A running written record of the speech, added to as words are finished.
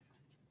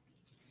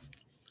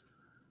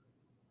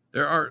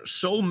There are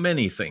so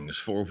many things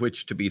for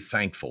which to be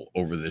thankful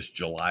over this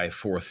July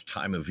 4th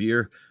time of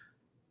year,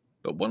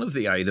 but one of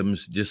the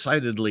items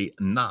decidedly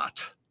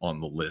not on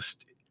the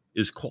list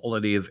is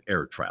quality of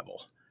air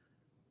travel,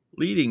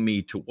 leading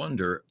me to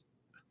wonder,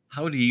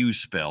 how do you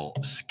spell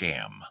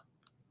scam?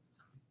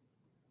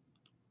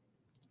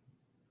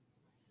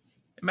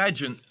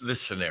 Imagine this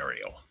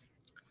scenario.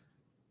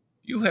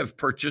 You have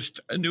purchased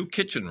a new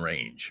kitchen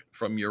range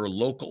from your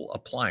local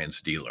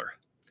appliance dealer,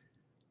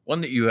 one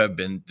that you have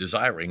been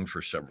desiring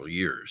for several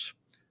years.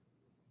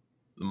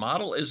 The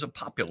model is a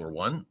popular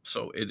one,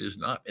 so it is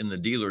not in the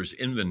dealer's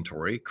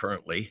inventory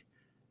currently,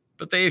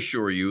 but they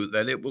assure you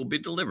that it will be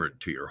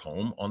delivered to your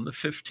home on the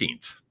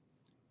 15th.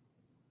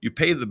 You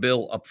pay the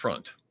bill up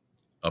front,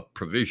 a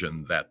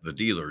provision that the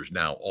dealers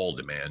now all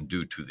demand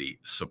due to the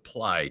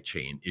supply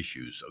chain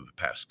issues of the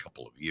past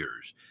couple of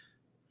years.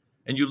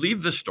 And you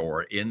leave the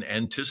store in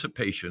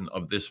anticipation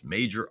of this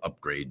major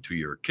upgrade to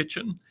your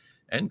kitchen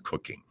and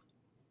cooking.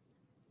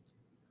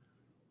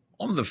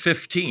 On the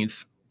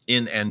 15th,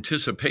 in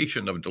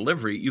anticipation of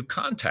delivery, you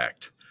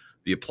contact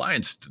the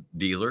appliance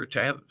dealer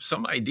to have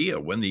some idea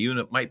when the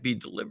unit might be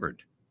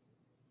delivered.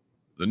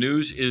 The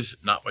news is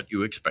not what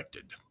you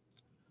expected.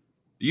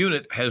 The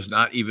unit has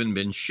not even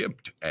been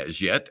shipped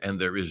as yet, and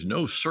there is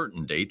no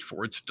certain date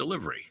for its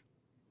delivery.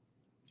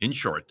 In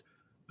short,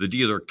 the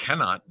dealer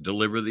cannot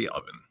deliver the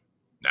oven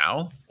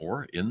now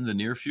or in the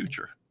near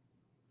future.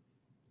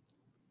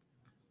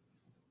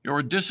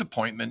 Your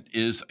disappointment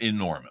is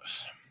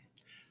enormous,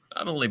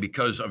 not only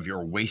because of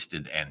your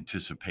wasted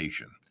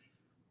anticipation,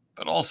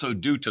 but also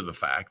due to the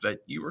fact that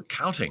you were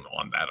counting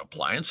on that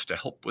appliance to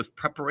help with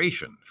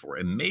preparation for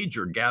a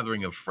major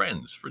gathering of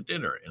friends for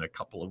dinner in a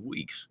couple of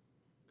weeks.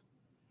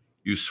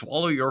 You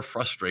swallow your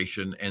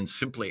frustration and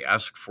simply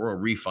ask for a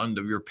refund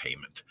of your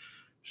payment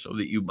so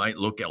that you might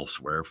look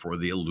elsewhere for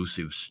the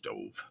elusive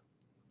stove.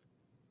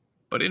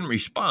 But in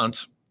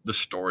response, the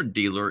store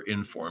dealer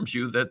informs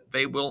you that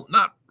they will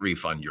not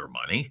refund your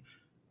money,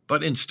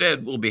 but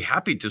instead will be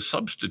happy to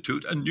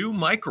substitute a new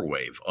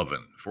microwave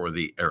oven for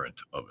the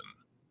errant oven.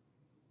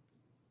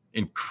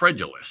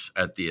 Incredulous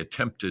at the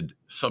attempted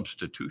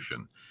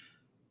substitution,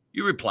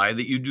 you reply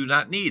that you do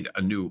not need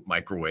a new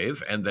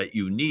microwave and that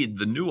you need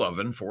the new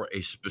oven for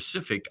a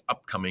specific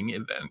upcoming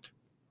event.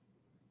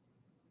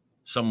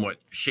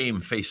 Somewhat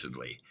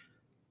shamefacedly,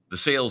 the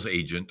sales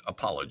agent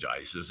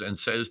apologizes and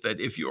says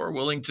that if you are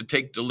willing to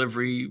take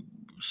delivery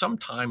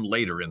sometime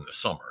later in the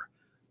summer,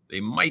 they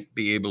might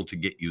be able to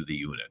get you the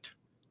unit,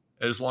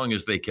 as long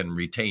as they can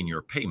retain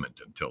your payment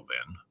until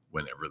then,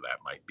 whenever that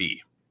might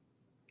be.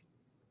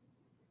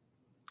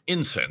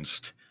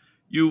 Incensed,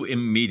 you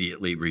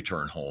immediately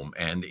return home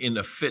and, in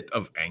a fit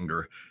of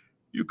anger,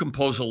 you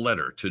compose a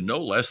letter to no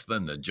less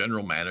than the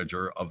general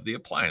manager of the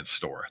appliance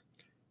store.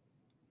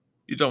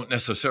 You don't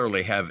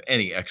necessarily have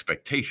any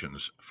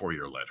expectations for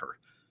your letter,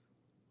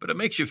 but it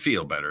makes you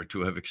feel better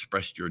to have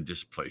expressed your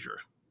displeasure.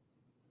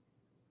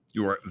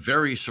 You are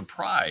very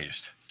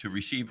surprised to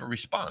receive a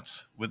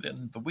response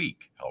within the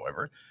week,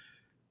 however,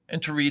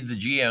 and to read the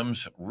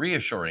GM's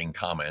reassuring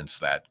comments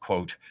that,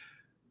 quote,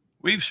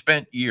 "We've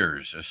spent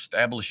years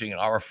establishing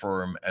our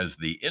firm as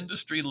the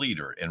industry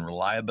leader in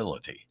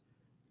reliability.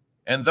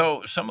 And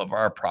though some of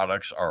our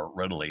products are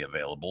readily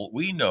available,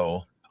 we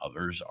know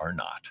others are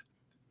not.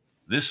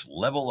 This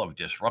level of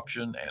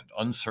disruption and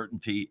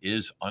uncertainty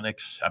is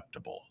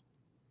unacceptable."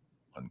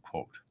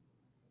 Unquote.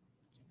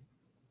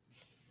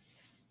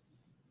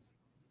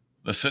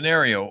 The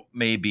scenario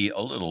may be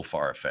a little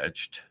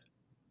far-fetched,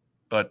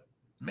 but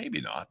maybe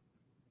not.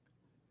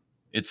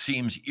 It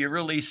seems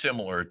eerily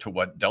similar to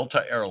what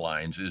Delta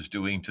Airlines is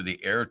doing to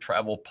the air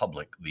travel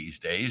public these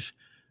days,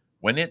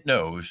 when it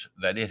knows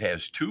that it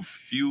has too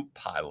few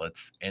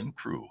pilots and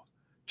crew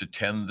to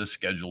tend the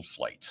scheduled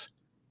flights,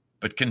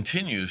 but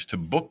continues to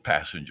book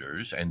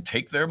passengers and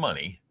take their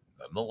money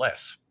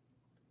nonetheless.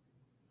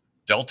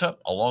 Delta,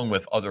 along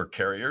with other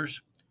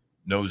carriers,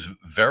 knows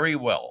very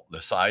well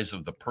the size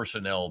of the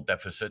personnel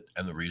deficit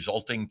and the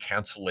resulting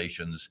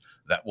cancellations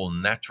that will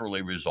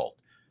naturally result,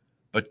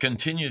 but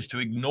continues to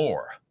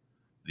ignore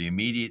the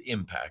immediate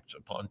impacts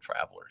upon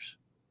travelers.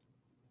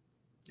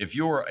 If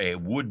you're a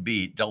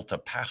would-be Delta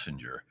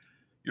passenger,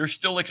 you're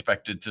still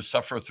expected to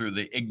suffer through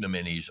the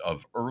ignominies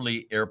of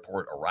early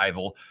airport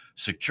arrival,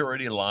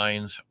 security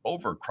lines,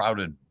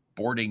 overcrowded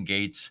boarding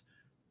gates,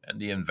 and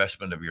the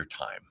investment of your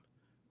time,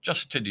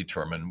 just to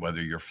determine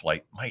whether your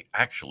flight might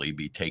actually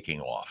be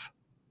taking off.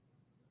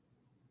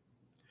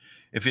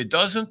 If it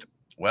doesn't,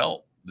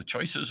 well, the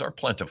choices are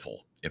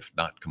plentiful, if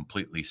not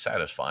completely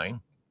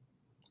satisfying.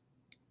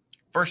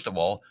 First of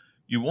all,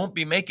 you won't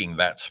be making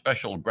that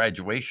special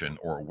graduation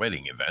or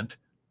wedding event.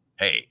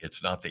 Hey,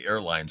 it's not the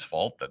airline's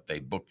fault that they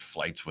booked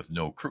flights with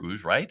no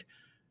crews, right?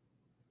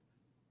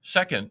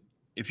 Second,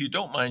 if you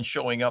don't mind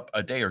showing up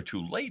a day or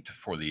two late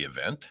for the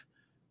event,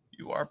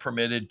 you are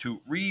permitted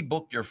to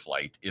rebook your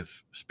flight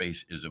if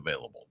space is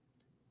available.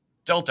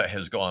 Delta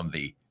has gone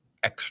the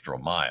extra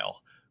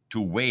mile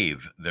to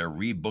waive their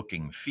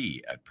rebooking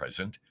fee at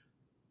present,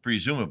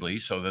 presumably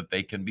so that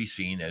they can be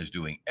seen as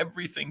doing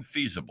everything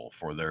feasible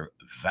for their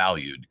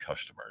valued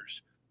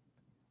customers.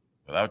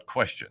 Without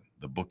question,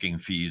 the booking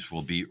fees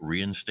will be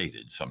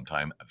reinstated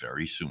sometime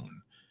very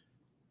soon.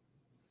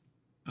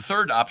 The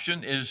third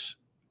option is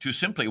to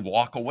simply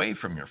walk away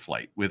from your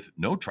flight with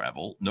no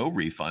travel, no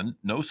refund,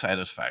 no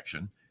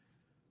satisfaction,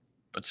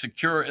 but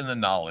secure in the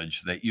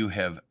knowledge that you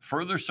have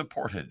further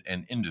supported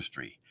an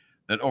industry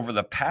that over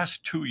the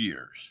past 2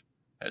 years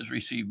has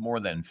received more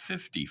than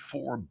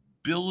 $54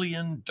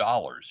 billion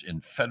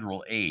in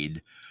federal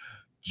aid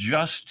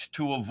just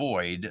to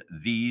avoid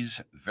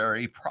these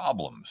very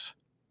problems.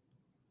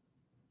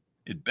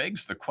 It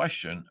begs the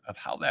question of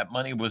how that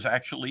money was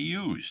actually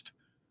used.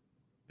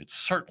 It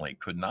certainly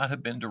could not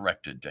have been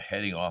directed to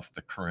heading off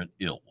the current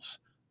ills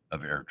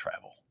of air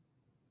travel.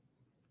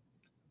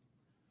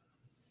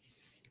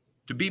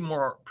 To be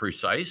more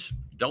precise,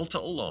 Delta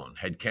alone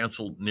had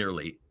canceled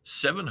nearly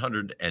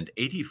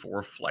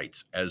 784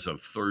 flights as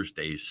of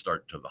Thursday's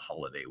start to the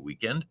holiday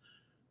weekend.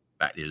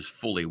 That is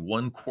fully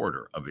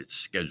 1/4 of its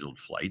scheduled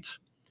flights,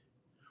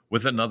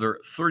 with another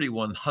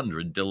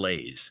 3,100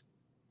 delays.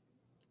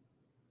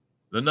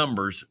 The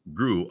numbers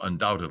grew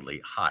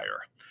undoubtedly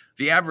higher.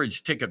 The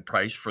average ticket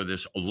price for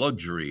this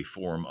luxury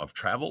form of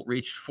travel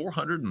reached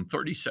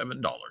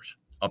 $437,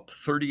 up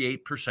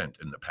 38%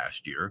 in the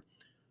past year,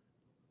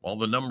 while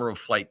the number of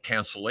flight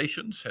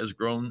cancellations has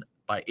grown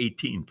by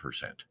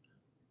 18%.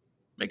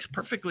 Makes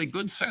perfectly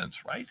good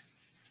sense, right?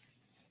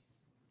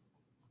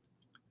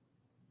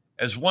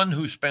 As one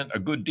who spent a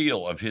good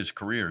deal of his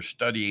career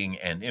studying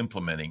and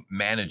implementing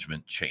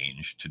management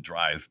change to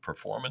drive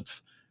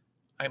performance,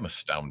 I'm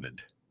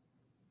astounded.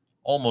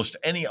 Almost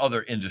any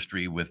other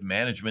industry with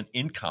management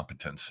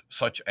incompetence,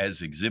 such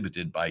as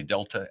exhibited by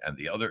Delta and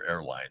the other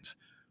airlines,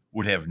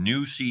 would have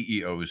new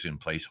CEOs in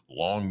place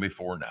long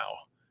before now.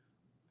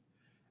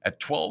 At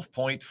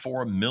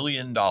 $12.4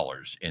 million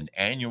in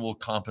annual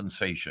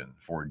compensation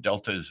for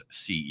Delta's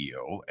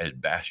CEO,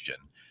 Ed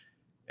Bastian,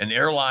 an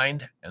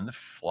airline and the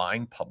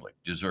flying public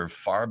deserve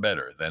far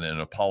better than an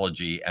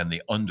apology and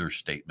the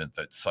understatement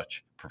that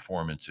such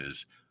performance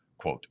is,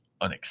 quote,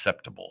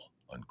 unacceptable,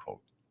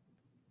 unquote.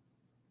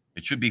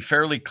 It should be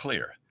fairly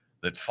clear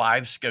that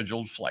 5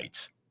 scheduled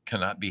flights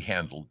cannot be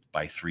handled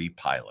by 3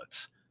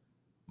 pilots.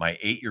 My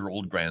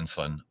 8-year-old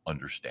grandson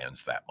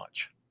understands that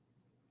much.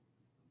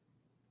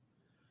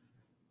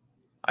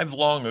 I've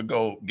long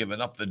ago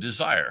given up the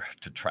desire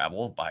to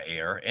travel by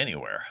air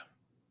anywhere.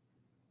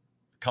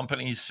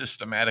 Companies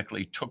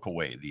systematically took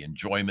away the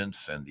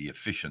enjoyments and the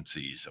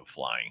efficiencies of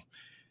flying.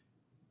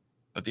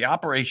 But the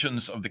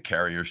operations of the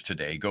carriers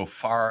today go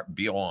far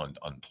beyond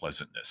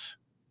unpleasantness.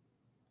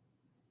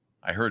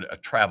 I heard a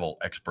travel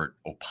expert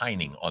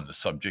opining on the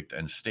subject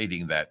and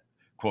stating that,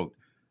 quote,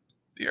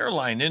 the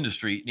airline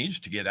industry needs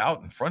to get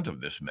out in front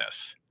of this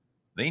mess.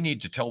 They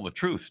need to tell the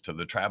truth to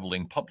the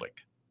traveling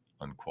public,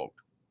 unquote.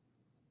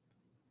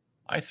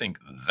 I think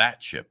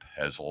that ship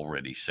has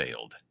already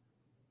sailed.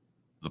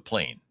 The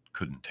plane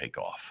couldn't take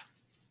off.